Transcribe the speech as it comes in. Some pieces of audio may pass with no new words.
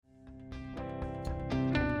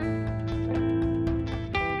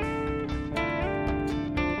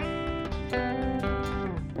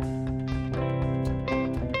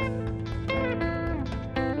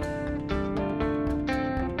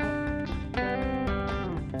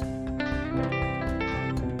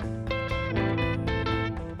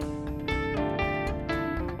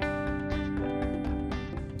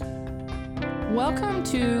Welcome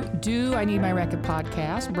to Do I Need My Record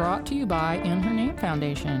podcast, brought to you by In Her Name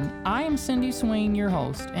Foundation. I am Cindy Swain, your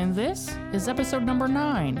host, and this is episode number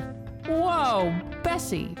 9. Whoa,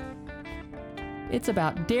 Bessie! It's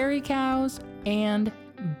about dairy cows and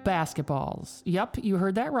basketballs. Yup, you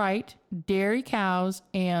heard that right. Dairy cows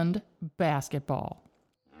and basketball.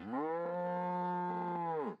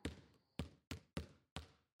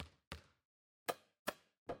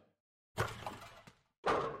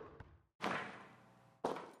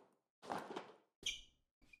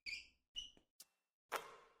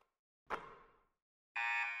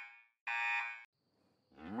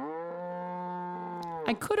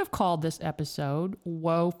 I could have called this episode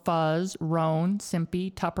Whoa, Fuzz, Roan,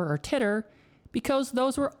 Simpy, Tupper, or Titter because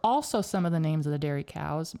those were also some of the names of the dairy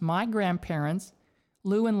cows my grandparents,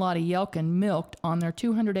 Lou and Lottie Yelkin, milked on their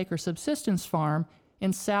 200-acre subsistence farm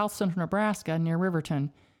in south central Nebraska near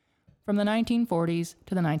Riverton from the 1940s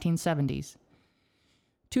to the 1970s.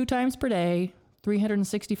 2 times per day,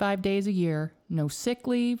 365 days a year, no sick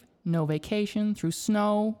leave, no vacation, through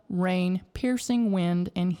snow, rain, piercing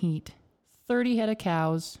wind, and heat. 30 head of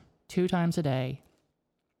cows, 2 times a day.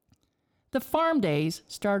 The farm days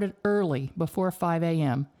started early, before 5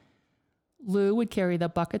 a.m. Lou would carry the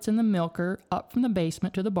buckets and the milker up from the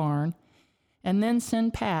basement to the barn, and then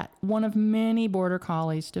send Pat, one of many border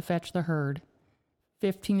collies, to fetch the herd.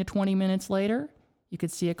 15 to 20 minutes later, you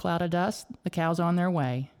could see a cloud of dust, the cows on their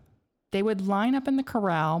way. They would line up in the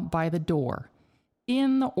corral by the door,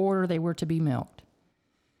 in the order they were to be milked.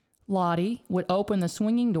 Lottie would open the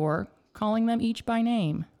swinging door, calling them each by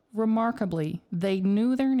name. Remarkably, they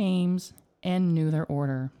knew their names and knew their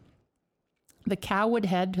order. The cow would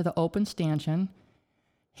head to the open stanchion,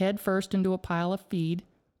 head first into a pile of feed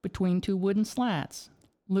between 2 wooden slats.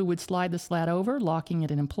 Lou would slide the slat over, locking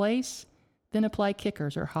it in place, then apply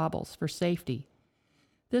kickers or hobbles for safety.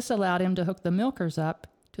 This allowed him to hook the milkers up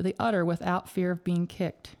to the udder without fear of being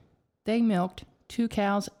kicked. They milked 2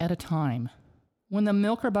 cows at a time. When the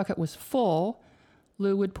milker bucket was full,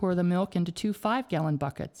 Lou would pour the milk into 2 5-gallon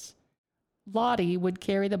buckets. Lottie would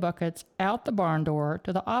carry the buckets out the barn door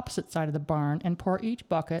to the opposite side of the barn and pour each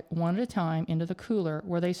bucket one at a time into the cooler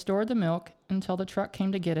where they stored the milk until the truck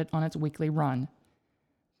came to get it on its weekly run.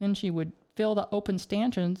 Then she would fill the open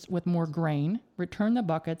stanchions with more grain, return the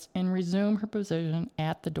buckets, and resume her position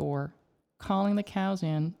at the door, calling the cows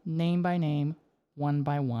in name by name, one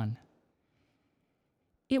by one.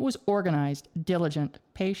 It was organized, diligent,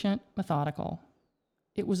 patient, methodical.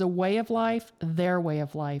 It was a way of life, their way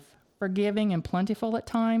of life, forgiving and plentiful at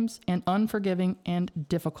times, and unforgiving and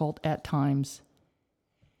difficult at times.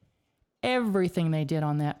 Everything they did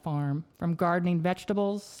on that farm, from gardening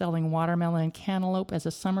vegetables, selling watermelon and cantaloupe as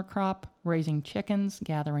a summer crop, raising chickens,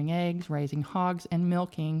 gathering eggs, raising hogs, and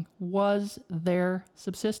milking, was their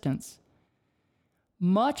subsistence.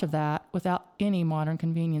 Much of that without any modern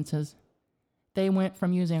conveniences. They went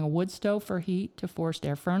from using a wood stove for heat to forced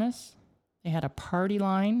air furnace. They had a party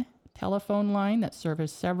line, telephone line that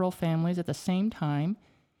serviced several families at the same time.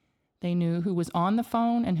 They knew who was on the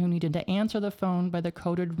phone and who needed to answer the phone by the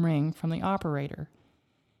coded ring from the operator.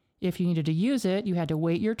 If you needed to use it, you had to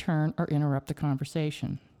wait your turn or interrupt the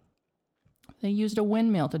conversation. They used a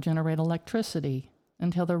windmill to generate electricity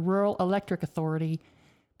until the Rural Electric Authority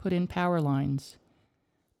put in power lines.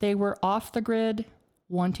 They were off the grid,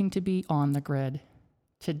 wanting to be on the grid.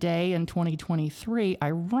 Today, in 2023,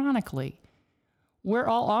 ironically, we're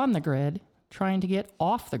all on the grid, trying to get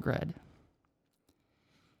off the grid.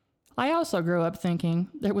 I also grew up thinking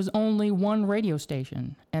there was only one radio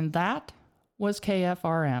station, and that was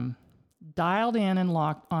KFRM, dialed in and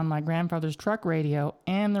locked on my grandfather's truck radio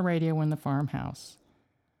and the radio in the farmhouse.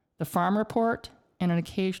 The farm report and an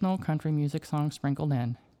occasional country music song sprinkled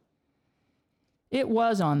in. It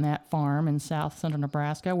was on that farm in south central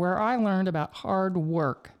Nebraska where I learned about hard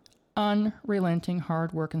work, unrelenting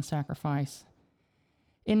hard work and sacrifice.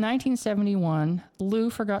 In 1971,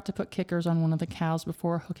 Lou forgot to put kickers on one of the cows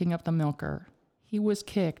before hooking up the milker. He was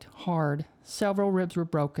kicked hard. Several ribs were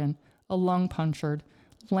broken, a lung punctured,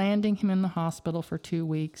 landing him in the hospital for 2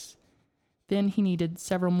 weeks. Then he needed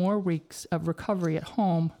several more weeks of recovery at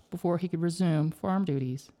home before he could resume farm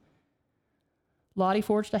duties. Lottie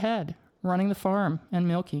forged ahead, running the farm and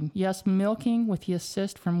milking. Yes, milking with the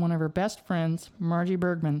assist from one of her best friends, Margie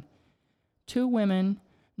Bergman. 2 women,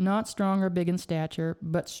 not strong or big in stature,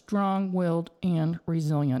 but strong-willed and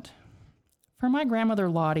resilient. For my grandmother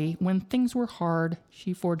Lottie, when things were hard,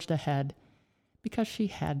 she forged ahead, because she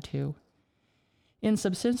had to. In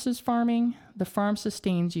subsistence farming, the farm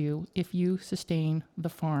sustains you if you sustain the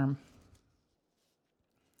farm.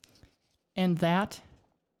 And that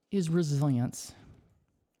is resilience.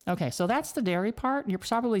 Okay, so that's the dairy part. You're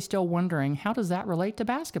probably still wondering, how does that relate to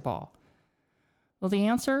basketball? Well, the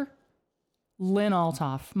answer, Lynn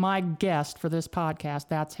Oltoff, my guest for this podcast,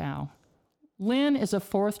 that's how. Lynn is a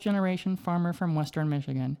fourth-generation farmer from Western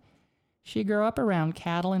Michigan. She grew up around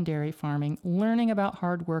cattle and dairy farming, learning about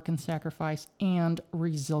hard work and sacrifice and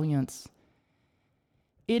resilience.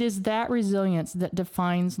 It is that resilience that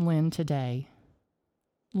defines Lynn today.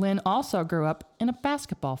 Lynn also grew up in a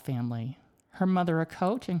basketball family. Her mother, a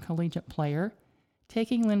coach and collegiate player,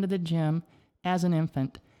 taking Lynn to the gym as an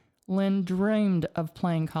infant. Lynn dreamed of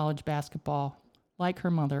playing college basketball like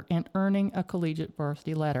her mother and earning a collegiate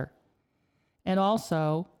varsity letter, and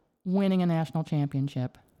also winning a national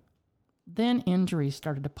championship. Then injuries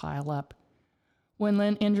started to pile up. When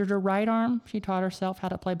Lynn injured her right arm, she taught herself how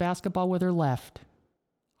to play basketball with her left.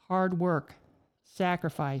 Hard work,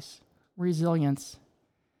 sacrifice, resilience.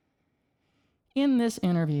 In this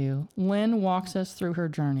interview, Lynn walks us through her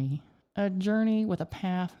journey, a journey with a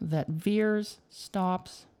path that veers,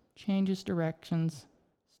 stops, changes directions,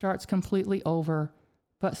 starts completely over,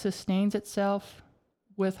 but sustains itself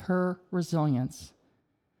with her resilience.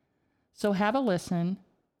 So have a listen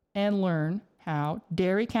and learn how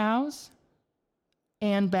dairy cows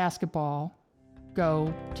and basketball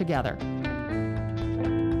go together.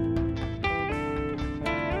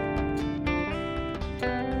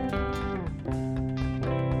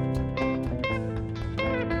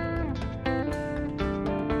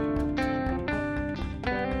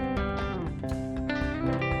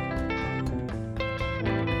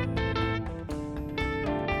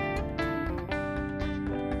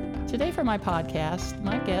 Today for my podcast,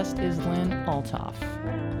 my guest is Lynn Oltoff.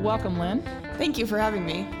 Welcome, Lynn. Thank you for having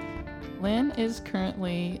me. Lynn is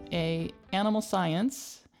currently an animal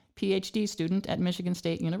science PhD student at Michigan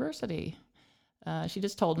State University. She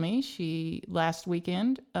just told me she last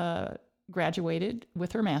weekend graduated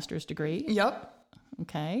with her master's degree. Yep.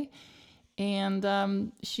 Okay.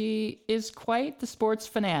 And she is quite the sports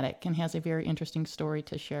fanatic and has a very interesting story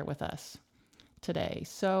to share with us today.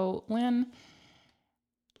 So, Lynn,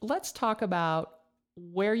 let's talk about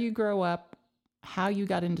where you grew up, how you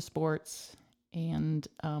got into sports, and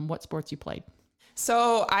what sports you played.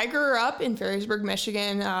 So I grew up in Ferrysburg,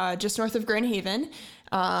 Michigan, just north of Grand Haven.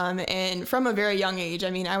 And from a very young age, I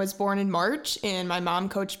mean, I was born in March and my mom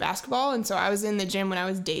coached basketball. And so I was in the gym when I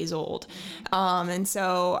was days old. And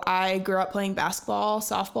so I grew up playing basketball,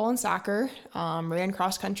 softball, and soccer, ran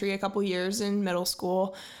cross country a couple years in middle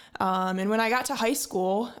school. And when I got to high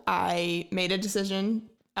school, I made a decision,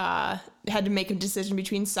 had to make a decision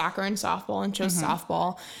between soccer and softball and chose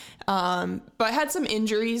softball. But had some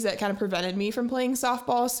injuries that kind of prevented me from playing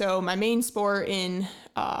softball. So my main sport in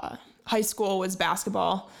high school was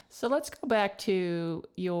basketball. So let's go back to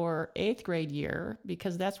your 8th grade year,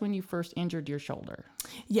 because that's when you first injured your shoulder.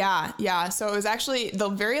 Yeah. So it was actually the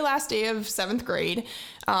very last day of 7th grade.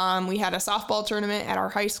 We had a softball tournament at our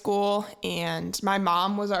high school, and my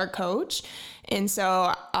mom was our coach. And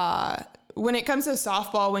so when it comes to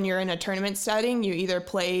softball, when you're in a tournament setting, you either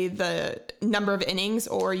play the number of innings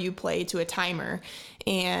or you play to a timer.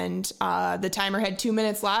 And the timer had 2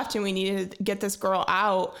 minutes left, and we needed to get this girl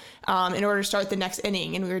out in order to start the next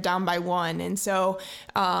inning. And we were down by 1. And so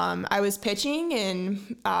I was pitching,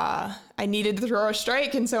 and I needed to throw a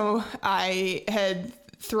strike. And so I had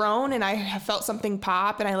thrown, and I felt something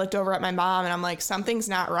pop, and I looked over at my mom, and I'm like, something's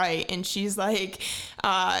not right. And she's like,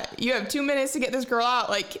 you have 2 minutes to get this girl out.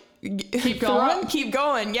 Like, keep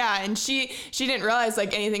going. Yeah. And she didn't realize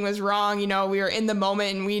like anything was wrong. You know, we were in the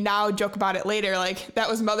moment, and we now joke about it later. Like, that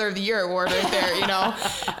was Mother of the Year award right there, you know?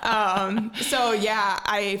 So yeah,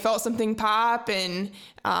 I felt something pop, and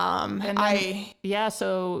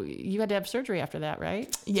so you had to have surgery after that,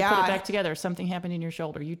 right? Yeah. To put it back together. Something happened in your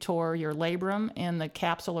shoulder. You tore your labrum and the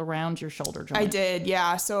capsule around your shoulder joint. I did.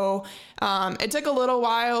 Yeah. So, it took a little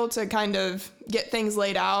while to kind of get things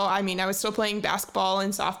laid out. I mean, I was still playing basketball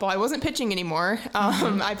and softball. I wasn't pitching anymore.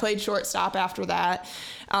 I played shortstop after that.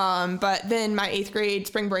 But then my 8th grade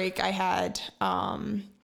spring break, I had,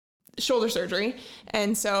 shoulder surgery,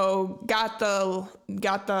 and so got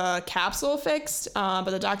the capsule fixed, but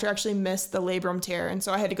the doctor actually missed the labrum tear, and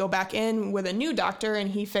so I had to go back in with a new doctor, and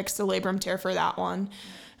he fixed the labrum tear for that one.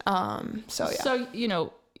 So yeah. So, you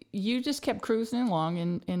know, you just kept cruising along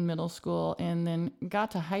in middle school, and then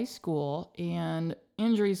got to high school, and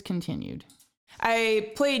injuries continued.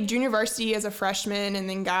 I played junior varsity as a freshman, and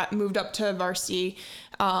then got moved up to varsity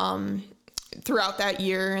throughout that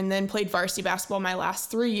year, and then played varsity basketball my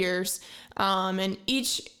last 3 years. And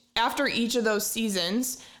after each of those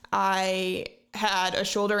seasons, I had a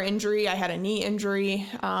shoulder injury, I had a knee injury,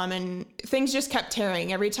 and things just kept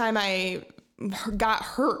tearing. Every time I got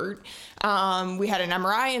hurt. We had an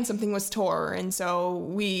MRI and something was tore. And so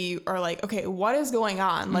we are like, okay, what is going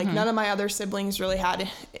on? Like none of my other siblings really had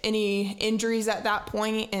any injuries at that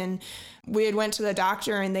point. And we had went to the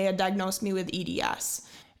doctor and they had diagnosed me with EDS.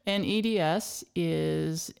 And EDS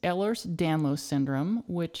is Ehlers Danlos Syndrome,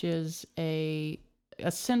 which is a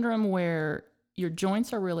syndrome where your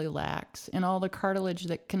joints are really lax and all the cartilage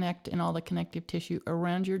that connect and all the connective tissue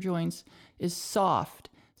around your joints is soft.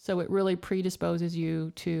 So it really predisposes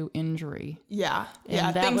you to injury. Yeah.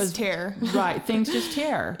 And things tear. Right. Things just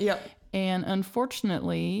tear. Yep. And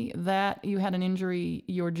unfortunately, that you had an injury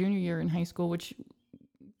your junior year in high school, which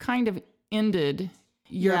kind of ended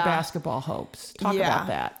your basketball hopes. Talk about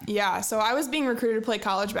that. Yeah. So I was being recruited to play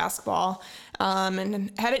college basketball,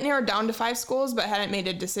 and had it narrowed down to 5 schools, but hadn't made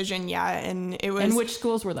a decision yet. And it was. And which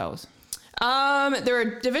schools were those? There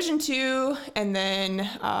were Division II and then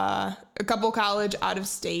a couple college out of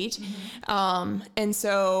state. And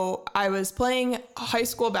so I was playing high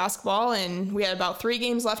school basketball and we had about 3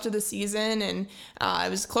 games left of the season, and it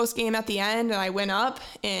was a close game at the end, and I went up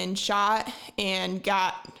and shot and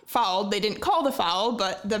got fouled. They didn't call the foul,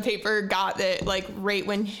 but the paper got it like right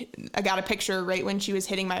when I got a picture right when she was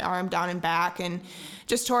hitting my arm down and back, and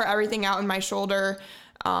just tore everything out in my shoulder.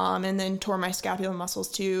 And then tore my scapular muscles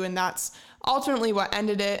too. And that's ultimately what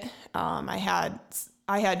ended it. I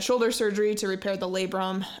had shoulder surgery to repair the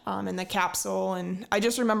labrum, and the capsule. And I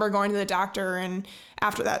just remember going to the doctor and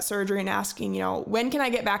after that surgery and asking, when can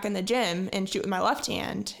I get back in the gym and shoot with my left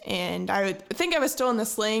hand? And I would think I was still in the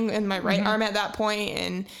sling in my right arm at that point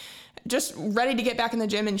and just ready to get back in the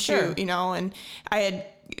gym and shoot, and I had,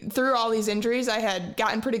 through all these injuries, I had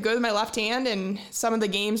gotten pretty good with my left hand, and some of the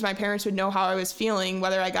games my parents would know how I was feeling,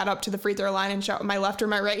 whether I got up to the free throw line and shot with my left or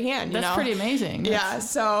my right hand. That's pretty amazing. Yeah.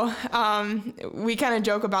 So we kind of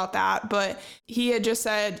joke about that, but he had just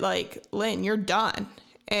said, like, Lynn, you're done.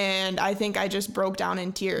 And I think I just broke down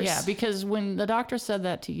in tears. Yeah, because when the doctor said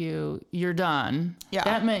that to you, you're done. Yeah.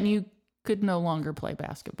 That meant you could no longer play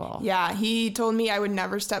basketball. Yeah. He told me I would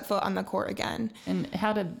never step foot on the court again. And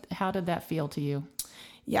how did that feel to you?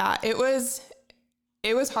 Yeah, it was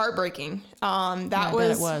heartbreaking. That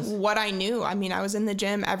was what I knew. I mean, I was in the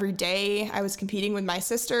gym every day. I was competing with my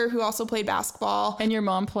sister, who also played basketball. And your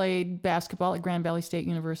mom played basketball at Grand Valley State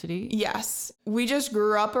University? Yes. We just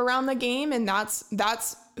grew up around the game, and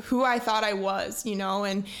that's who I thought I was,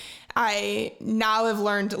 and I now have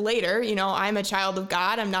learned later, I'm a child of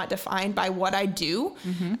God. I'm not defined by what I do.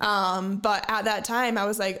 But at that time I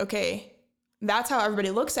was like, okay, that's how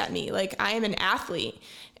everybody looks at me. Like, I am an athlete.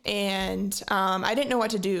 And I didn't know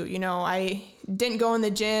what to do. I didn't go in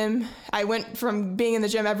the gym. I went from being in the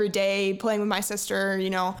gym every day, playing with my sister,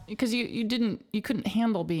 Because you couldn't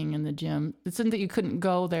handle being in the gym. It's not that you couldn't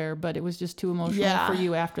go there, but it was just too emotional for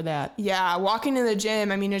you after that. Yeah, walking in the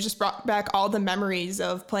gym, it just brought back all the memories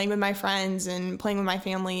of playing with my friends and playing with my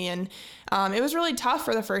family. And it was really tough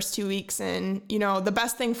for the first 2 weeks. And, the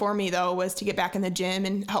best thing for me, though, was to get back in the gym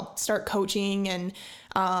and help start coaching and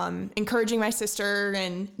encouraging my sister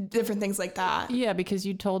and different things like that. Yeah, because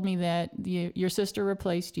you told me that your sister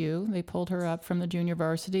replaced you. They pulled her up from the junior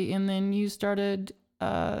varsity, and then you started,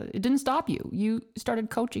 it didn't stop you. You started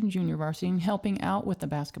coaching junior varsity and helping out with the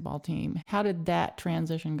basketball team. How did that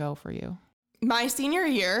transition go for you? My senior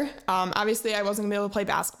year, obviously I wasn't going to be able to play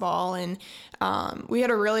basketball, and we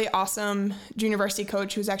had a really awesome junior varsity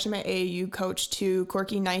coach who was actually my AAU coach too,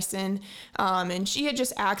 Corky Nyson, and she had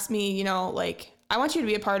just asked me, I want you to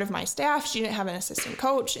be a part of my staff. She didn't have an assistant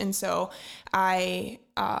coach, and so I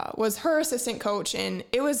was her assistant coach, and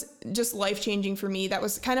it was just life-changing for me. That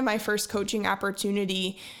was kind of my first coaching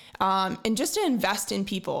opportunity, and just to invest in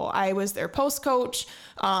people. I was their post coach,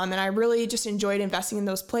 and I really just enjoyed investing in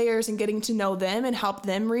those players and getting to know them and help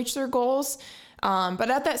them reach their goals. But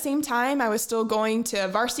at that same time, I was still going to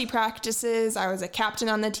varsity practices. I was a captain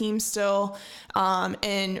on the team still,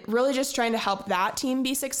 and really just trying to help that team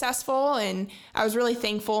be successful. And I was really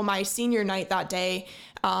thankful my senior night that day.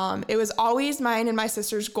 It was always mine and my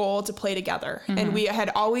sister's goal to play together. And we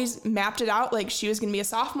had always mapped it out. Like, she was going to be a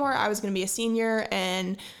sophomore, I was going to be a senior,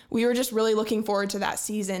 and we were just really looking forward to that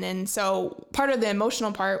season. And so part of the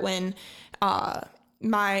emotional part when,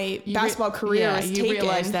 my basketball career was taken. You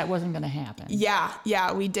realized that wasn't going to happen.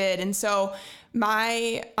 Yeah, we did. And so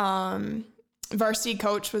my varsity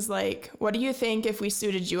coach was like, what do you think if we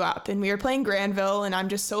suited you up? And we were playing Granville, and I'm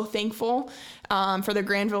just so thankful for the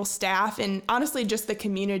Granville staff and honestly just the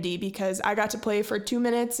community, because I got to play for 2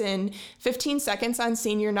 minutes and 15 seconds on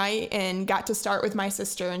senior night and got to start with my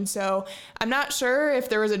sister. And so I'm not sure if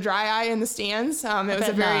there was a dry eye in the stands. It was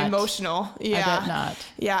a very emotional. Yeah. I bet not.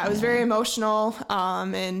 Yeah, it was very emotional.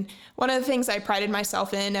 And one of the things I prided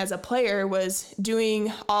myself in as a player was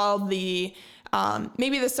doing all the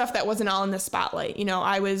maybe the stuff that wasn't all in the spotlight. You know,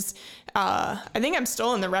 I was, I think I'm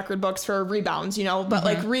still in the record books for rebounds, you know, but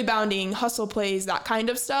like rebounding, hustle plays, that kind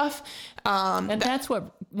of stuff. And that's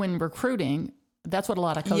what, when recruiting, that's what a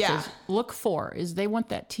lot of coaches look for, is they want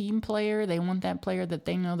that team player. They want that player that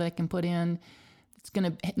they know they can put in. It's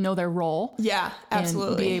going to know their role. Yeah, absolutely.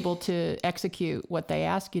 And be able to execute what they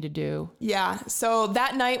ask you to do. Yeah. So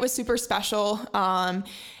that night was super special.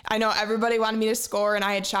 I know everybody wanted me to score, and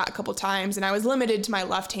I had shot a couple times, and I was limited to my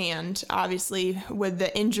left hand, obviously, with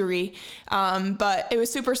the injury. But it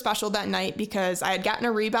was super special that night because I had gotten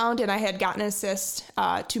a rebound and I had gotten an assist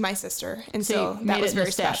to my sister. And so that was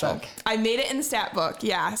very special. I made it in the stat book.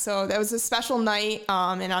 Yeah. So that was a special night.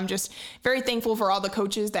 And I'm just very thankful for all the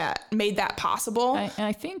coaches that made that possible.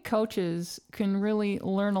 I think coaches can really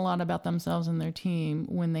learn a lot about themselves and their team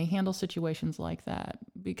when they handle situations like that.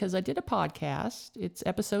 Because I did a podcast, it's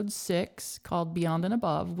episode 6, called Beyond and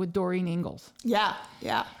Above, with Doreen Ingalls. Yeah,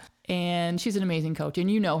 yeah. And she's an amazing coach,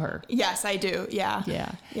 and you know her. Yes, I do. Yeah.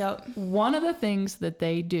 Yeah. Yep. One of the things that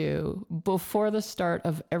they do before the start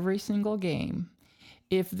of every single game,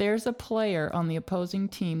 if there's a player on the opposing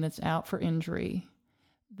team that's out for injury,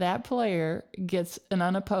 that player gets an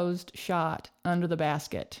unopposed shot under the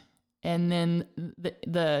basket. And then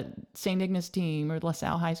the St. Ignace team or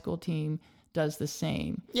LaSalle High School team does the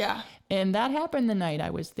same. Yeah. And that happened the night I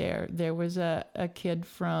was there. There was a kid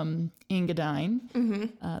from Engadine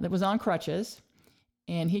that was on crutches,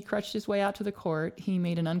 and he crutched his way out to the court. He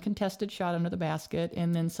made an uncontested shot under the basket,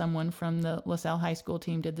 and then someone from the LaSalle High School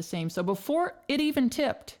team did the same. So before it even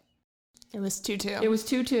tipped, it was 2-2. It was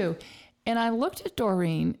 2-2. And I looked at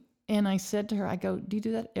Doreen, and I said to her, I go, do you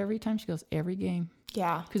do that every time? She goes, every game.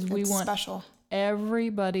 Yeah. Because we want special.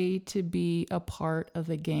 Everybody to be a part of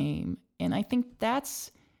the game. And I think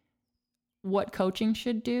that's what coaching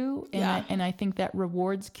should do. And I think that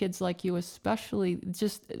rewards kids like you, especially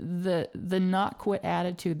just the not quit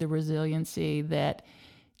attitude, the resiliency, that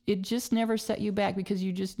it just never set you back because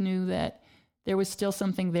you just knew that there was still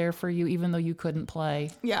something there for you, even though you couldn't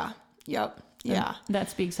play. Yeah. Yep. Yeah. And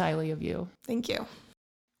that speaks highly of you. Thank you.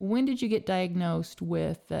 When did you get diagnosed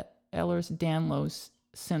with the Ehlers Danlos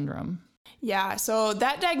Syndrome? Yeah. So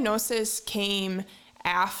that diagnosis came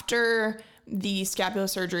after the scapular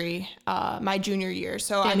surgery, my junior year.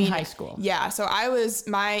 So in high school. Yeah. So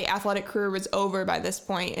my athletic career was over by this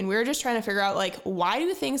point, and we were just trying to figure out, like, why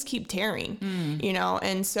do things keep tearing, you know?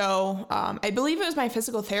 And so, I believe it was my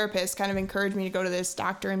physical therapist kind of encouraged me to go to this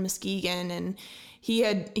doctor in Muskegon, and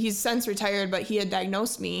he's since retired, but he had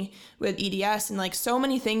diagnosed me with EDS, and like so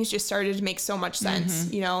many things just started to make so much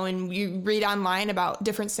sense, you know, and you read online about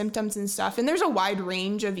different symptoms and stuff, and there's a wide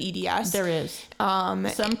range of EDS. There is.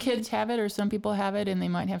 Some kids have it, or some people have it, and they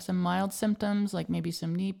might have some mild symptoms, like maybe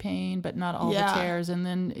some knee pain, but not all the tears. And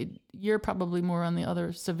then you're probably more on the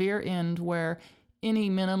other severe end, where any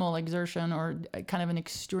minimal exertion or kind of an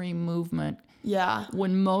extreme movement,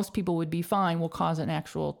 when most people would be fine, will cause an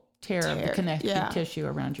actual tear of the connective tissue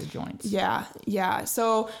around your joints. Yeah.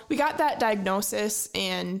 So we got that diagnosis,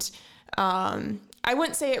 and I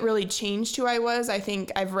wouldn't say it really changed who I was. I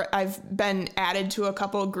think I've been added to a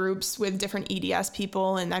couple of groups with different EDS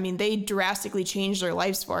people, and I mean, they drastically changed their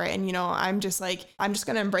lives for it. And, you know, I'm just going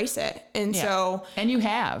to embrace it. And so. And you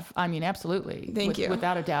have, I mean, absolutely. Thank you.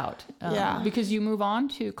 Without a doubt. Because you move on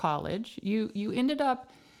to college. You ended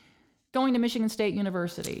up going to Michigan State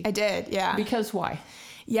University. I did. Yeah. Because why?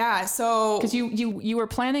 Yeah, so because you were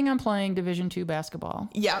planning on playing Division II basketball.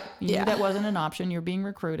 Yep. You knew that wasn't an option. You're being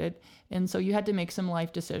recruited, and so you had to make some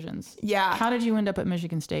life decisions. Yeah. How did you end up at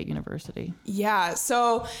Michigan State University? Yeah.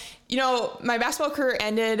 So, you know, my basketball career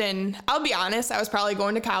ended, and I'll be honest, I was probably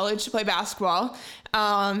going to college to play basketball.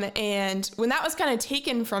 And when that was kind of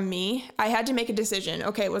taken from me, I had to make a decision.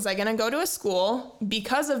 Okay, was I going to go to a school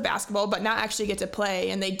because of basketball, but not actually get to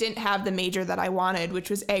play? And they didn't have the major that I wanted,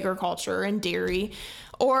 which was agriculture and dairy.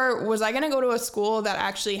 Or was I going to go to a school that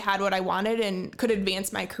actually had what I wanted and could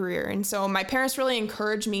advance my career? And so my parents really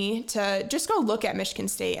encouraged me to just go look at Michigan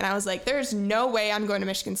State. And I was like, there's no way I'm going to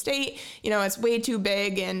Michigan State. You know, it's way too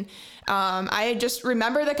big. And I just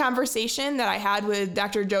remember the conversation that I had with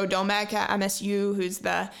Dr. Joe Domek at MSU, who's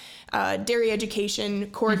the dairy education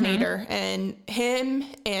coordinator, and him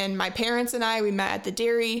and my parents and I, we met at the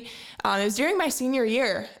dairy. It was during my senior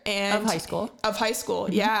year Of high school.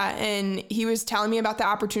 Yeah. And he was telling me about the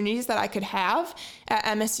opportunities that I could have at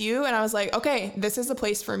MSU. And I was like, okay, this is the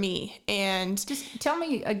place for me. And just tell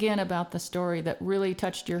me again about the story that really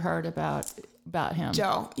touched your heart about him.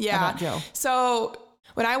 Joe. Yeah. About Joe. So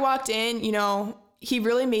when I walked in, he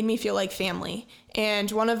really made me feel like family. And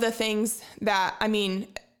one of the things that,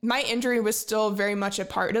 my injury was still very much a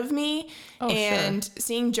part of me. And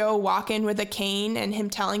seeing Joe walk in with a cane and him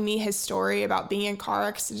telling me his story about being in a car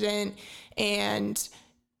accident, and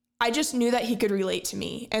I just knew that he could relate to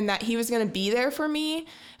me and that he was going to be there for me.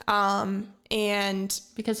 And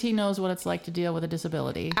because he knows what it's like to deal with a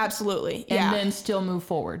disability. Absolutely. And then still move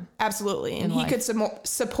forward. Absolutely. And he could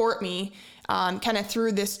support me kind of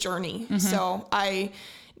through this journey. So I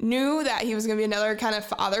knew that he was going to be another kind of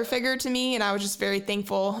father figure to me, and I was just very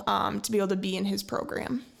thankful to be able to be in his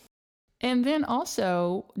program. And then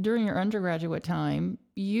also, during your undergraduate time,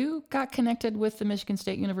 you got connected with the Michigan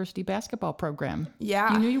State University basketball program.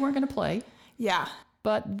 Yeah. You knew you weren't going to play. Yeah.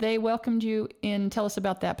 But they welcomed you in. Tell us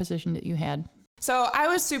about that position that you had. So I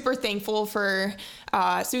was super thankful for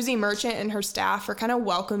Susie Merchant and her staff for kind of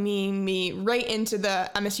welcoming me right into the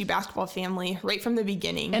MSU basketball family right from the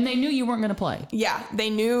beginning. And they knew you weren't going to play. Yeah, they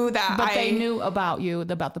knew that. But they knew about you,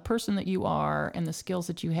 about the person that you are and the skills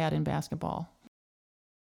that you had in basketball.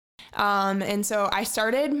 And so I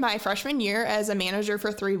started my freshman year as a manager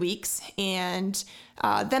for 3 weeks. And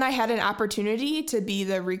then I had an opportunity to be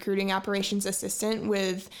the recruiting operations assistant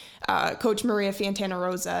with Coach Maria Fantana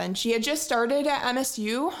Rosa. And she had just started at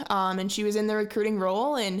MSU, and she was in the recruiting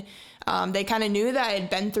role. And they kind of knew that I had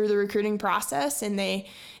been through the recruiting process, and they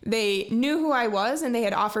knew who I was, and they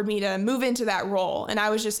had offered me to move into that role. And I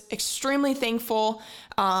was just extremely thankful.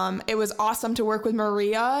 It was awesome to work with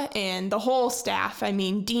Maria and the whole staff.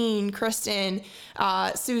 Dean, Kristen,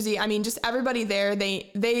 Susie, just everybody there.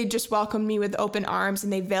 They just welcomed me with open arms,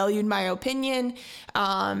 and they valued my opinion.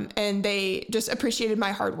 And they just appreciated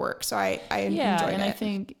my hard work. So I enjoyed it. And I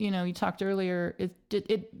think, you talked earlier,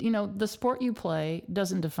 the sport you play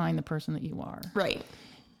doesn't define the person that you are. Right.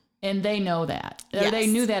 And they know that. Yes. They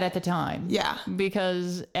knew that at the time. Yeah.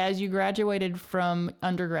 Because as you graduated from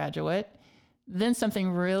undergraduate, then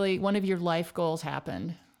one of your life goals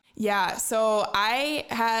happened. Yeah. So I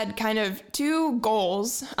had kind of 2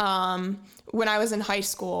 goals when I was in high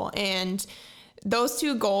school. And those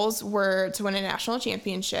 2 goals were to win a national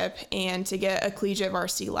championship and to get a collegiate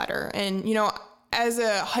varsity letter. And, as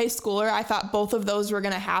a high schooler, I thought both of those were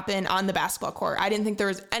going to happen on the basketball court. I didn't think there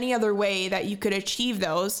was any other way that you could achieve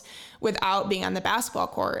those without being on the basketball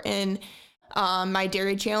court. And my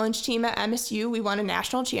Dairy Challenge team at MSU, we won a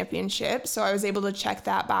national championship, so I was able to check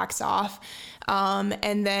that box off.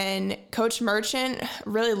 And then Coach Merchant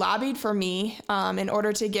really lobbied for me in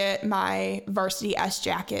order to get my varsity S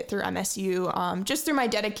jacket through MSU, just through my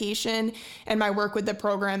dedication and my work with the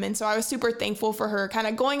program. And so I was super thankful for her kind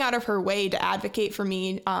of going out of her way to advocate for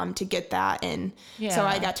me to get that. And so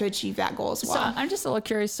I got to achieve that goal as well. So I'm just a little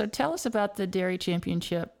curious. So tell us about the Dairy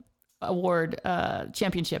Championship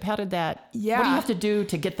championship. How did that, what do you have to do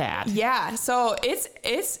to get that? Yeah. So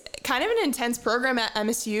it's kind of an intense program at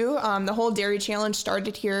MSU. The whole Dairy Challenge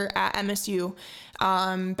started here at MSU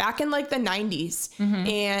back in like the 90s.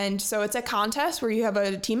 And so it's a contest where you have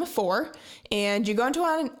a team of 4 and you go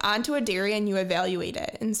onto a dairy and you evaluate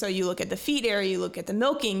it. And so you look at the feed area, you look at the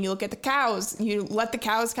milking, you look at the cows, you let the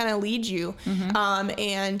cows kind of lead you.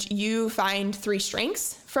 And you find 3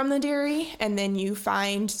 strengths from the dairy, and then you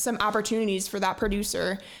find some opportunities for that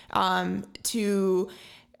producer to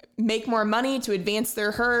make more money, to advance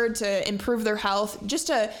their herd, to improve their health, just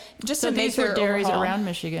to make their dairies overhaul. Around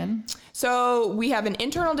Michigan. So we have an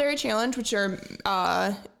internal dairy challenge, which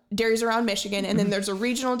are dairies around Michigan, and then there's a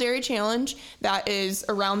regional dairy challenge that is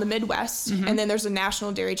around the Midwest, and then there's a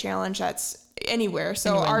national dairy challenge that's anywhere.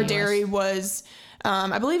 So our dairy was,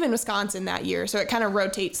 I believe, in Wisconsin that year. So it kind of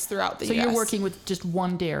rotates throughout the US. So you're working with just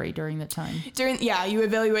one dairy during that time? You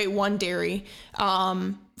evaluate one dairy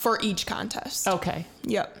for each contest. Okay.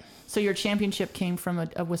 Yep. So your championship came from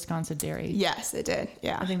a Wisconsin dairy? Yes, it did.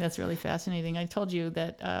 Yeah. I think that's really fascinating. I told you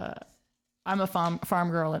that I'm a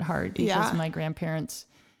farm girl at heart because my grandparents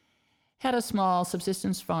had a small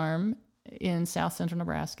subsistence farm in south central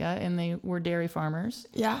Nebraska, and they were dairy farmers.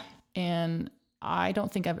 Yeah. And I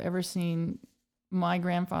don't think I've ever seen my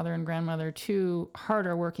grandfather and grandmother 2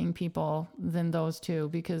 harder working people than those 2,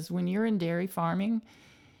 because when you're in dairy farming,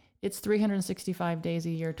 it's 365 days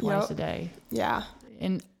a year, twice a day. Yeah.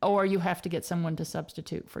 or you have to get someone to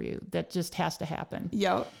substitute for you. That just has to happen.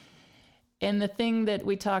 Yep. And the thing that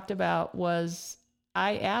we talked about was,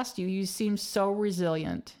 I asked you, you seem so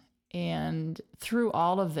resilient. And through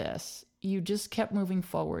all of this, you just kept moving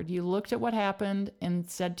forward. You looked at what happened and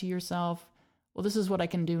said to yourself, well, this is what I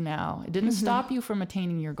can do now. It didn't stop you from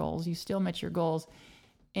attaining your goals. You still met your goals.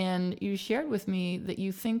 And you shared with me that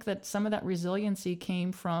you think that some of that resiliency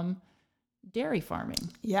came from dairy farming.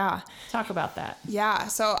 Yeah. Talk about that. Yeah.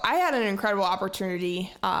 So I had an incredible opportunity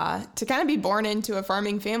to kind of be born into a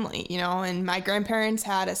farming family, and my grandparents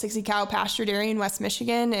had a 60 cow pasture dairy in West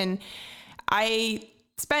Michigan. And I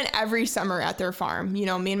spent every summer at their farm. Me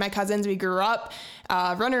and my cousins, we grew up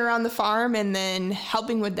running around the farm and then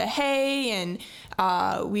helping with the hay, and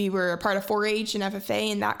we were a part of 4-H and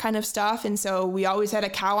FFA and that kind of stuff. And so we always had a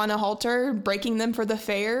cow on a halter, breaking them for the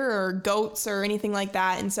fair, or goats or anything like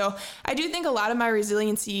that. And so I do think a lot of my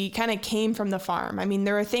resiliency kind of came from the farm. I mean,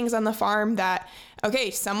 there are things on the farm that,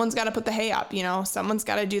 okay, someone's got to put the hay up, someone's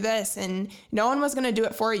got to do this, and no one was going to do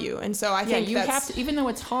it for you. And so I think you have to, even though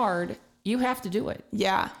it's hard, you have to do it.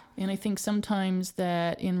 Yeah. And I think sometimes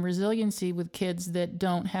that in resiliency with kids that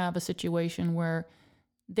don't have a situation where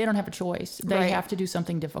they don't have a choice, they have to do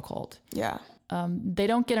something difficult. Yeah. They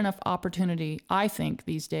don't get enough opportunity, I think,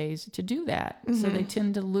 these days to do that. So they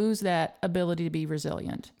tend to lose that ability to be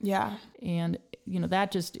resilient. Yeah. And,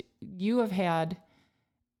 that just, you have had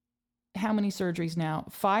how many surgeries now?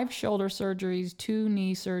 5 shoulder surgeries, 2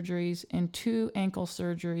 knee surgeries, and 2 ankle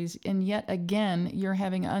surgeries. And yet again, you're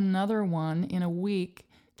having another one in a week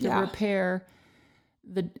to repair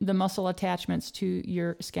the muscle attachments to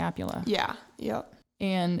your scapula. Yeah. Yep.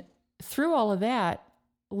 And through all of that,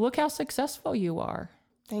 look how successful you are.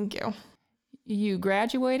 Thank you. You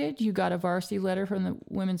graduated, you got a varsity letter from the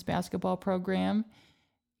women's basketball program,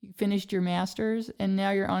 you finished your master's, and now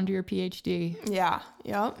you're on to your PhD. Yeah.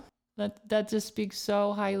 Yep. That just speaks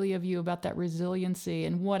so highly of you about that resiliency,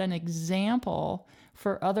 and what an example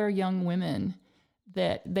for other young women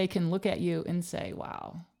that they can look at you and say,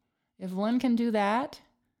 wow, if Lynn can do that,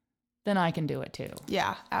 then I can do it too.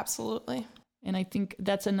 Yeah, absolutely. And I think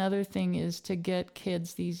that's another thing, is to get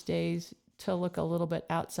kids these days to look a little bit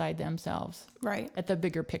outside themselves. Right. At the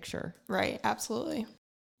bigger picture. Right. Absolutely.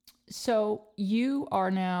 So you are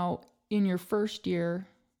now in your first year,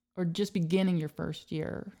 or just beginning your first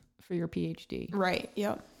year for your PhD. Right.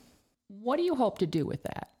 Yep. What do you hope to do with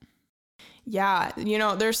that? Yeah.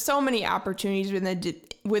 There's so many opportunities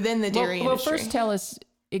within the dairy industry. Well, first tell us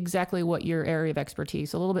exactly what your area of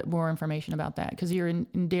expertise, a little bit more information about that, because you're in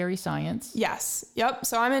dairy science. Yes. Yep.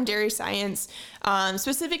 So I'm in dairy science,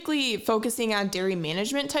 specifically focusing on dairy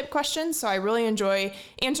management type questions. So I really enjoy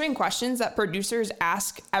answering questions that producers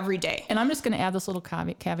ask every day. And I'm just going to add this little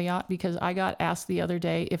caveat, because I got asked the other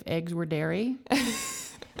day if eggs were dairy.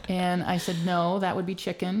 And I said, no, that would be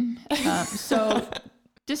chicken. So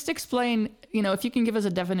just explain, if you can give us a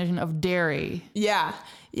definition of dairy. Yeah.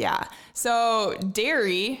 Yeah. So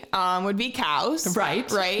dairy would be cows. Right.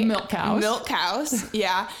 Right. Milk cows. Milk cows.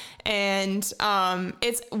 Yeah. And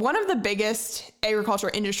it's one of the biggest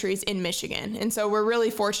agricultural industries in Michigan. And so we're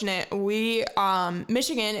really fortunate.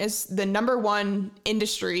 Michigan is the number one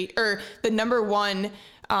industry, or the number one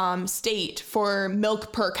state for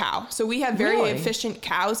milk per cow. So we have very efficient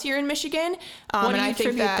cows here in Michigan. What do you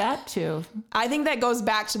attribute that to? I think that goes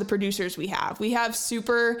back to the producers we have. We have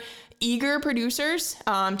super eager producers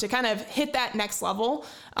to kind of hit that next level.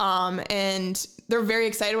 And they're very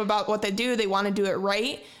excited about what they do. They want to do it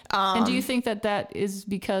right. And do you think that is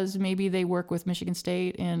because maybe they work with Michigan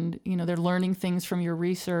State and, they're learning things from your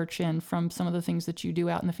research and from some of the things that you do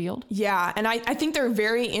out in the field? Yeah. And I think they're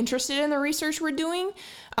very interested in the research we're doing.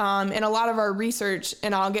 And a lot of our research,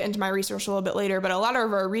 and I'll get into my research a little bit later, but a lot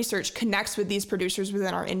of our research connects with these producers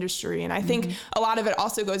within our industry. And I think a lot of it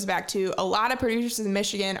also goes back to a lot of producers in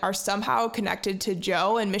Michigan are somehow connected to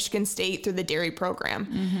Joe and Michigan State through the dairy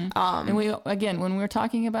program. And when we're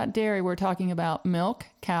talking about dairy, we're talking about milk,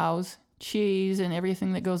 cows, cheese, and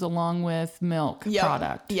everything that goes along with milk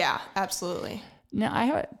product. Yeah, absolutely. Now, I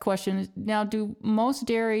have a question. Now, do most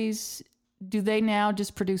dairies, do they now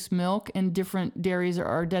just produce milk, and different dairies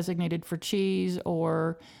are designated for cheese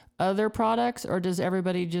or other products, or does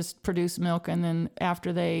everybody just produce milk, and then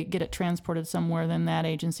after they get it transported somewhere, then that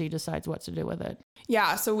agency decides what to do with it?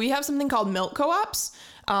 Yeah, so we have something called milk co-ops.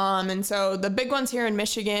 And so the big ones here in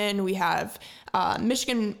Michigan, we have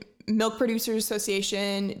Michigan Milk Producers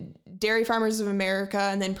Association, Dairy Farmers of America,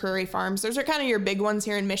 and then Prairie Farms. Those are kind of your big ones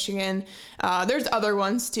here in Michigan. There's other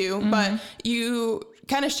ones too, but you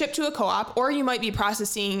kind of ship to a co-op, or you might be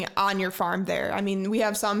processing on your farm there. I mean, we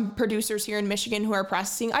have some producers here in Michigan who are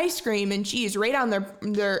processing ice cream and cheese right on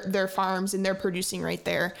their farms, and they're producing right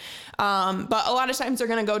there. But a lot of times they're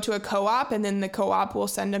going to go to a co-op, and then the co-op will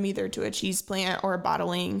send them either to a cheese plant or a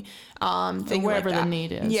bottling thing, wherever like that. the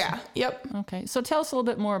need is. Yeah. Yep. Okay. So tell us a little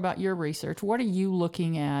bit more about your research. What are you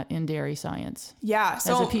looking at in dairy science? Yeah.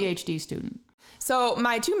 So as a PhD student. So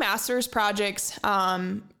my 2 master's projects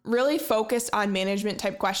really focused on management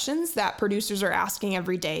type questions that producers are asking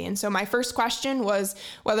every day. And so my first question was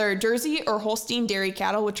whether Jersey or Holstein dairy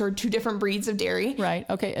cattle, which are 2 different breeds of dairy. Right.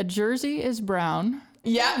 Okay. A Jersey is brown.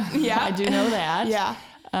 Yeah. Yeah. I do know that. Yeah.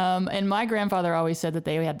 And my grandfather always said that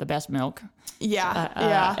they had the best milk. Yeah.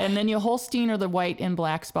 Yeah. And then your Holstein are the white and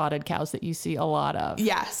black spotted cows that you see a lot of.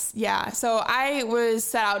 Yes. Yeah. So I was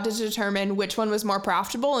set out to determine which one was more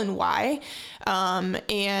profitable and why.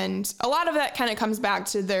 And a lot of that kind of comes back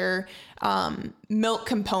to their milk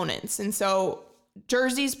components. And so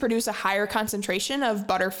Jerseys produce a higher concentration of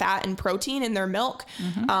butter, fat, and protein in their milk,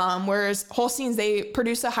 whereas Holsteins, they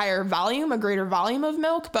produce a higher volume, a greater volume of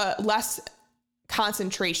milk, but less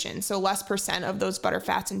concentration, so less % of those butter,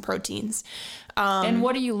 fats, and proteins. And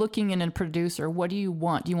what are you looking in a producer? What do you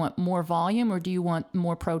want? Do you want more volume, or do you want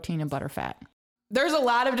more protein and butter fat? There's a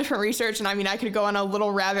lot of different research, and I mean, I could go on a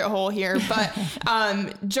little rabbit hole here, but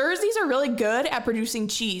Jerseys are really good at producing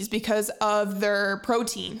cheese because of their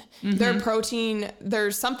protein. Their protein,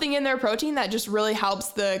 there's something in their protein that just really helps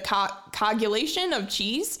the coagulation of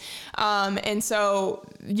cheese. And so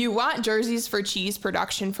you want Jerseys for cheese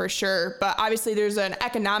production for sure, but obviously there's an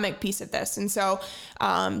economic piece of this. And so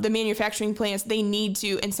the manufacturing plants, they need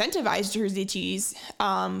to incentivize Jersey cheese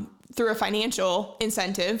through a financial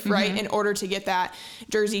incentive, right, in order to get that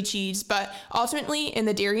Jersey cheese. But ultimately, in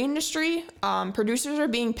the dairy industry, producers are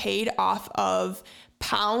being paid off of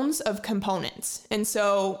pounds of components. And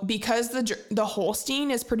so because the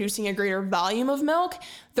Holstein is producing a greater volume of milk,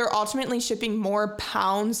 they're ultimately shipping more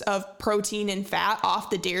pounds of protein and fat off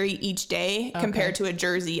the dairy each day compared to a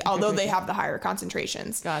Jersey, although they have the higher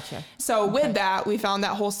concentrations. Gotcha. So with that, we found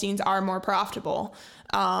that Holsteins are more profitable.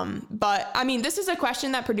 But I mean, this is a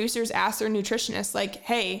question that producers ask their nutritionists, like,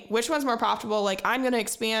 hey, which one's more profitable? Like, I'm going to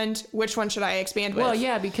expand. Which one should I expand with? Well,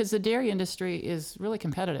 yeah, because the dairy industry is really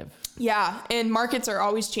competitive. Yeah. And markets are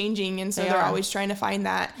always changing. And so they're always trying to find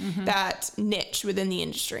that, that niche within the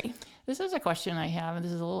industry. This is a question I have, and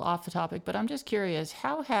this is a little off the topic, but I'm just curious,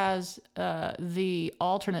 how has the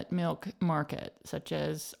alternate milk market, such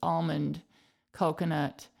as almond,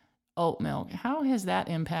 coconut, oat milk, how has that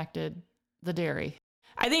impacted the dairy?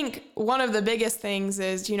 I think one of the biggest things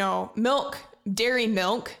is, milk, dairy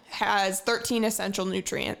milk has 13 essential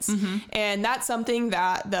nutrients. And that's something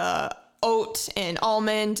that the oat and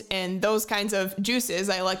almond and those kinds of juices,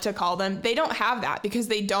 I like to call them, they don't have that because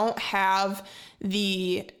they don't have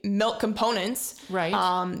the milk components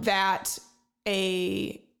that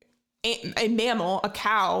a mammal, a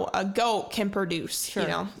cow, a goat can produce,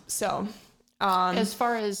 So as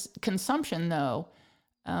far as consumption, though,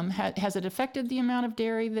 has it affected the amount of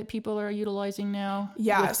dairy that people are utilizing now?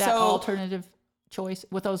 Yeah. With that alternative choice,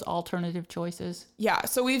 with those alternative choices? Yeah.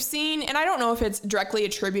 So we've seen, and I don't know if it's directly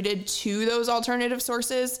attributed to those alternative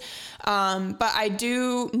sources, but I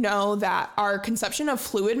do know that our consumption of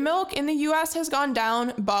fluid milk in the U.S. has gone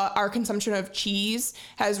down, but our consumption of cheese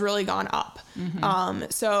has really gone up.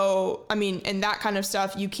 So, I mean, and that kind of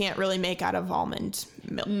stuff you can't really make out of almond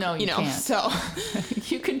milk. No, you can't. So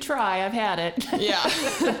you can try. I've had it. Yeah.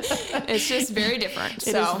 It's just very different.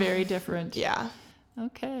 It is very different. Yeah.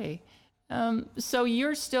 Okay. So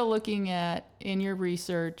you're still looking at, in your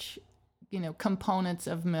research, components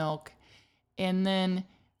of milk. And then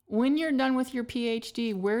when you're done with your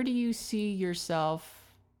PhD, where do you see yourself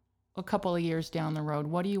a couple of years down the road?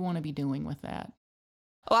 What do you want to be doing with that?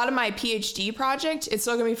 A lot of my PhD project, it's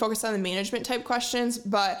still going to be focused on the management type questions,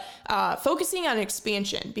 but focusing on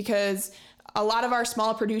expansion, because a lot of our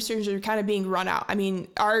small producers are kind of being run out. I mean,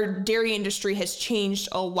 our dairy industry has changed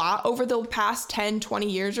a lot over the past 10, 20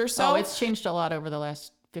 years or so. Oh, it's changed a lot over the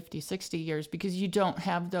last 50, 60 years because you don't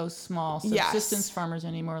have those small subsistence farmers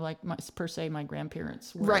anymore, like my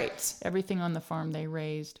grandparents were. Right. Everything on the farm they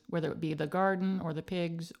raised, whether it be the garden or the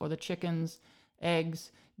pigs or the chickens,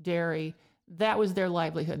 eggs, dairy, that was their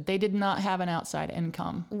livelihood. They did not have an outside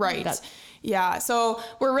income. Right. Yeah. So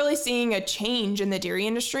we're really seeing a change in the dairy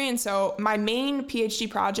industry. And so my main PhD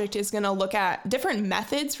project is going to look at different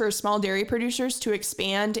methods for small dairy producers to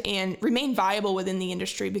expand and remain viable within the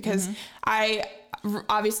industry, because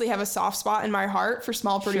obviously have a soft spot in my heart for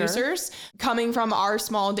small producers coming from our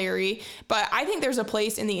small dairy, but I think there's a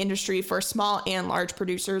place in the industry for small and large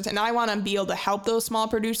producers, and I want to be able to help those small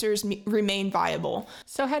producers remain viable.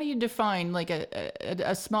 So how do you define like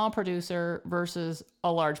a small producer versus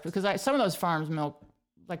a large? Because some of those farms milk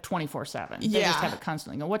like 24/7. They just have it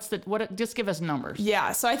constantly. Just give us numbers.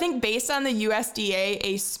 Yeah. So I think based on the USDA,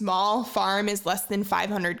 a small farm is less than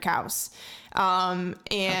 500 cows.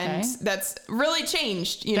 That's really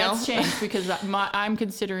changed, That's changed because I'm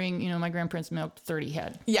considering, my grandparents milked 30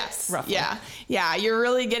 head. Yes. Roughly. Yeah. Yeah. You're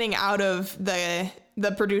really getting out of the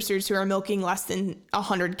producers who are milking less than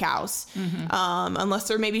 100 cows, unless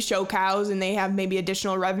they're maybe show cows and they have maybe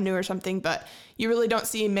additional revenue or something, but you really don't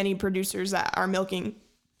see many producers that are milking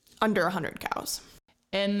under 100 cows.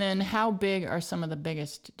 And then how big are some of the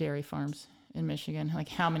biggest dairy farms in Michigan? Like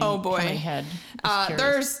how many, how many head?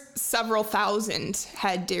 There's several thousand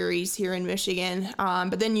head dairies here in Michigan.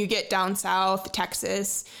 But then you get down south,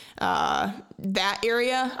 Texas, that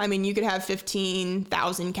area. I mean, you could have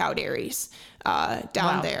 15,000 cow dairies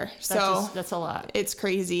down there. That's a lot. It's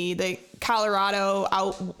crazy. The Colorado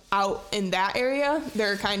out in that area,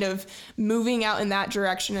 they're kind of moving out in that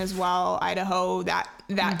direction as well. Idaho, that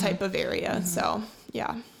type of area. So,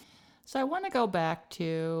 yeah. So I want to go back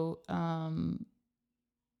to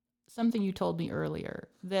something you told me earlier,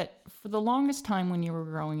 that for the longest time when you were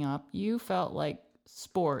growing up, you felt like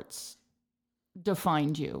sports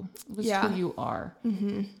defined you. It was who you are.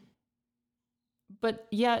 Mm-hmm. But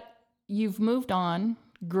yet you've moved on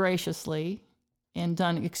graciously and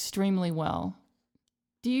done extremely well.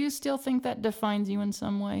 Do you still think that defines you in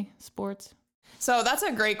some way, sports? So that's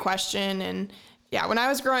a great question. And yeah, when I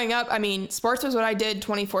was growing up, I mean, sports was what I did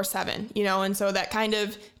 24/7, and so that kind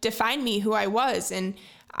of defined me, who I was. And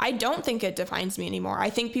I don't think it defines me anymore. I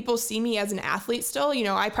think people see me as an athlete still.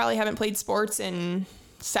 I probably haven't played sports in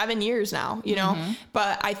 7 years now,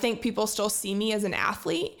 but I think people still see me as an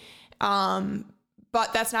athlete.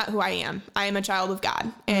 But that's not who I am. I am a child of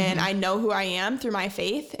God, and I know who I am through my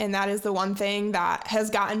faith. And that is the one thing that has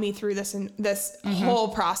gotten me through this whole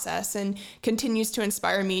process and continues to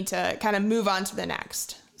inspire me to kind of move on to the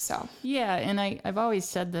next. So, yeah. And I've always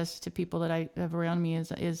said this to people that I have around me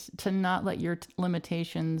is to not let your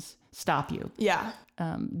limitations stop you. Yeah.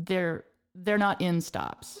 They're not in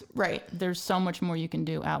stops. Right. There's so much more you can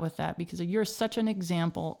do out with that because you're such an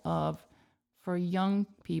example of, for young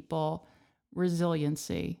people,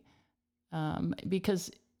 resiliency,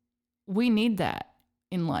 because we need that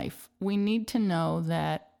in life. We need to know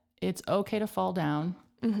that it's okay to fall down,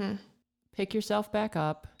 pick yourself back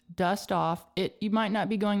up, dust off. You might not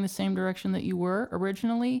be going the same direction that you were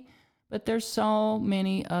originally, but there's so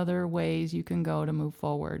many other ways you can go to move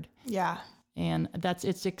forward. Yeah. And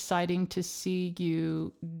it's exciting to see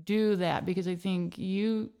you do that because I think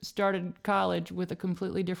you started college with a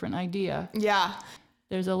completely different idea. Yeah.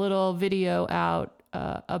 There's a little video out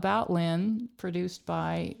about Lynn, produced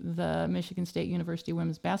by the Michigan State University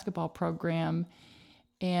Women's Basketball Program,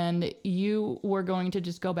 and you were going to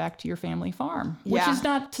just go back to your family farm, which is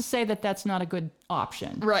not to say that that's not a good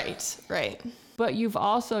option. Right. But you've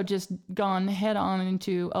also just gone head on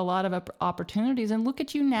into a lot of opportunities, and look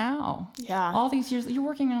at you now. Yeah. All these years, you're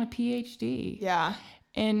working on a PhD. Yeah.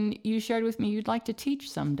 And you shared with me you'd like to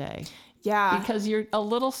teach someday. Yeah. Because you're a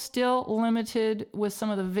little still limited with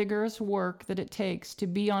some of the vigorous work that it takes to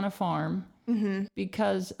be on a farm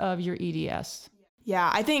because of your EDS.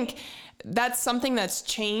 Yeah, I think that's something that's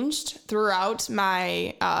changed throughout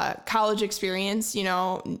my college experience.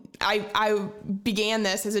 I began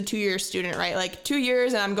this as a 2-year student, right? Like 2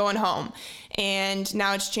 years and I'm going home. And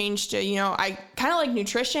now it's changed to, I kind of like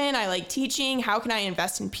nutrition. I like teaching. How can I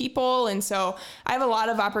invest in people? And so I have a lot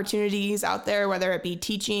of opportunities out there, whether it be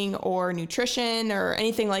teaching or nutrition or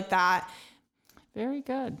anything like that. Very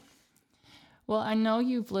good. Well, I know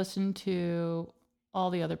you've listened to all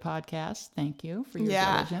the other podcasts. Thank you for your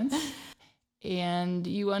diligence. And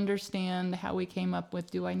you understand how we came up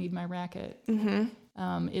with Do I Need My Racket?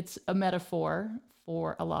 It's a metaphor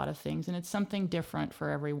for a lot of things, and it's something different for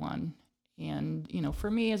everyone. And, for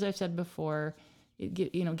me, as I've said before, it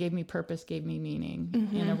gave me purpose, gave me meaning.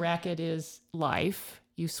 And a racket is life.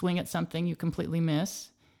 You swing at something you completely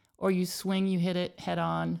miss, or you swing, you hit it head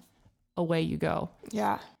on, away you go.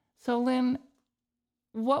 Yeah. So, Lynn,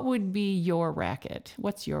 what would be your racket?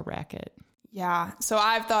 What's your racket? Yeah. So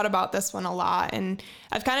I've thought about this one a lot, and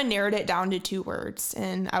I've kind of narrowed it down to 2 words.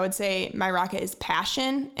 And I would say my racket is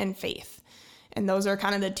passion and faith. And those are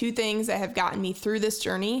kind of the 2 things that have gotten me through this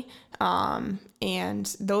journey.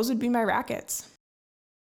 And those would be my rackets.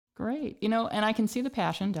 Great. And I can see the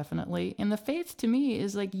passion, definitely. And the faith to me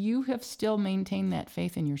is like you have still maintained that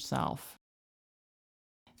faith in yourself.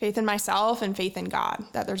 Faith in myself and faith in God,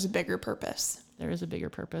 that there's a bigger purpose. There is a bigger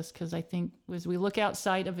purpose, because I think as we look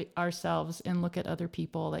outside of ourselves and look at other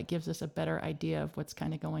people, that gives us a better idea of what's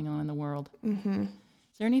kind of going on in the world. Mm-hmm.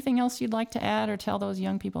 Is there anything else you'd like to add or tell those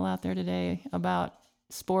young people out there today about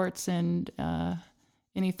sports, and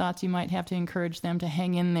any thoughts you might have to encourage them to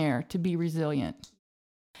hang in there, to be resilient?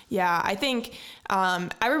 Yeah, I think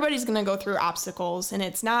everybody's going to go through obstacles, and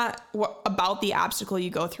it's not about the obstacle you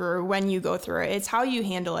go through or when you go through it. It's how you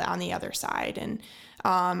handle it on the other side. And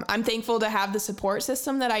I'm thankful to have the support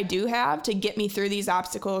system that I do have to get me through these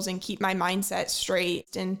obstacles and keep my mindset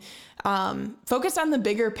straight and focus on the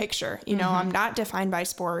bigger picture. I'm not defined by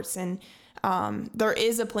sports, and there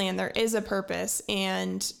is a plan, there is a purpose,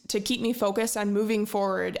 and to keep me focused on moving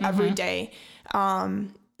forward every day.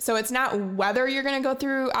 So it's not whether you're going to go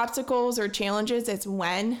through obstacles or challenges, it's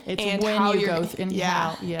when. It's and when how you go and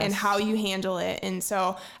how, yes. And how you handle it. And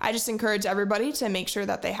so I just encourage everybody to make sure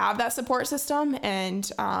that they have that support system,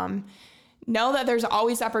 and know that there's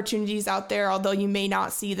always opportunities out there, although you may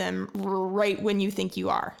not see them right when you think you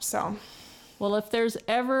are. So, well, if there's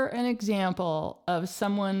ever an example of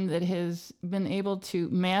someone that has been able to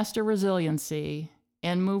master resiliency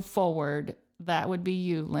and move forward, that would be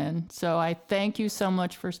you, Lynn. So I thank you so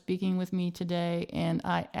much for speaking with me today, and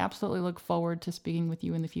I absolutely look forward to speaking with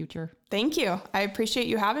you in the future. Thank you. I appreciate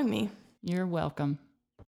you having me. You're welcome.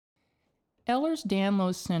 Ehlers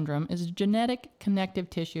Danlos Syndrome is a genetic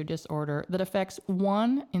connective tissue disorder that affects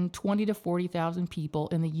 1 in 20 to 40,000 people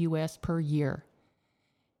in the U.S. per year.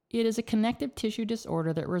 It is a connective tissue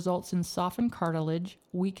disorder that results in softened cartilage,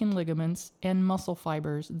 weakened ligaments, and muscle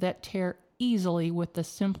fibers that tear easily with the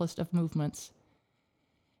simplest of movements.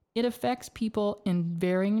 It affects people in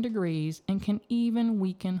varying degrees and can even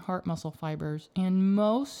weaken heart muscle fibers, and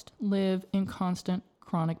most live in constant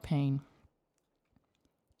chronic pain.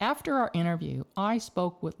 After our interview, I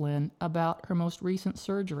spoke with Lynn about her most recent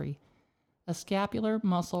surgery, a scapular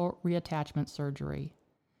muscle reattachment surgery.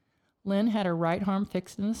 Lynn had her right arm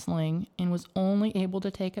fixed in a sling and was only able to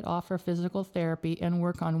take it off for physical therapy and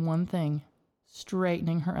work on one thing: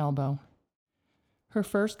 straightening her elbow. Her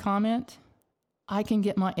first comment: "I can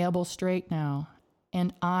get my elbow straight now,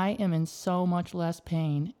 and I am in so much less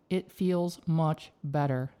pain. It feels much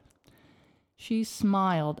better." She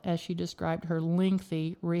smiled as she described her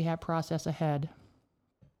lengthy rehab process ahead.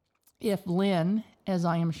 If Lynn, as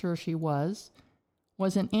I am sure she was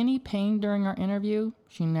in any pain during our interview,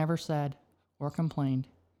 she never said or complained.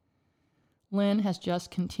 Lynn has just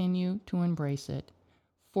continued to embrace it,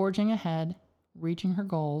 forging ahead, reaching her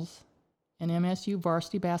goals, an MSU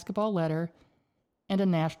varsity basketball letter, and a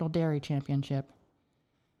national dairy championship.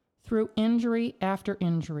 Through injury after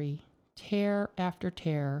injury, tear after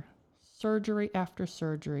tear, surgery after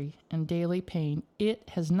surgery, and daily pain, it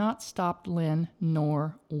has not stopped Lynn,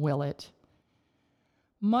 nor will it.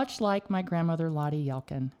 Much like my grandmother Lottie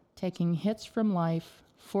Yelkin, taking hits from life,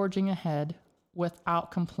 forging ahead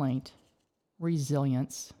without complaint,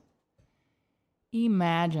 resilience.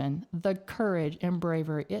 Imagine the courage and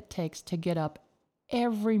bravery it takes to get up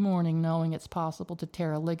every morning knowing it's possible to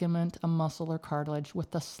tear a ligament, a muscle, or cartilage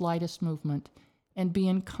with the slightest movement and be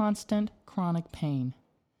in constant chronic pain.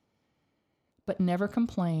 But never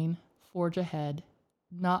complain, forge ahead,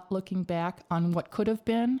 not looking back on what could have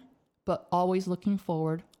been, but always looking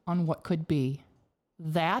forward on what could be.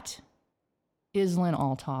 That is Lynn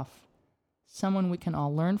Oltoff, someone we can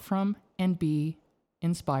all learn from and be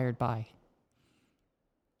inspired by.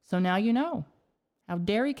 So now you know how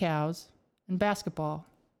dairy cows and basketball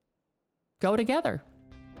go together.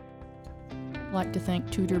 I'd like to thank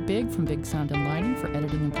Tudor Big from Big Sound and Lighting for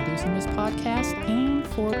editing and producing this podcast and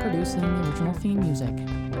for producing the original theme music.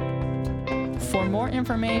 For more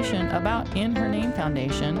information about In Her Name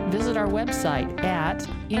Foundation, visit our website at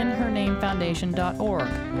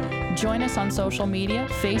inhernamefoundation.org. Join us on social media,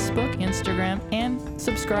 Facebook, Instagram, and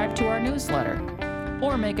subscribe to our newsletter,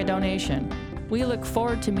 or make a donation. We look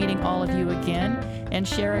forward to meeting all of you again and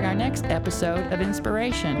sharing our next episode of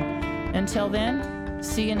Inspiration. Until then,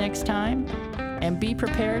 see you next time, and be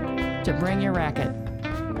prepared to bring your racket.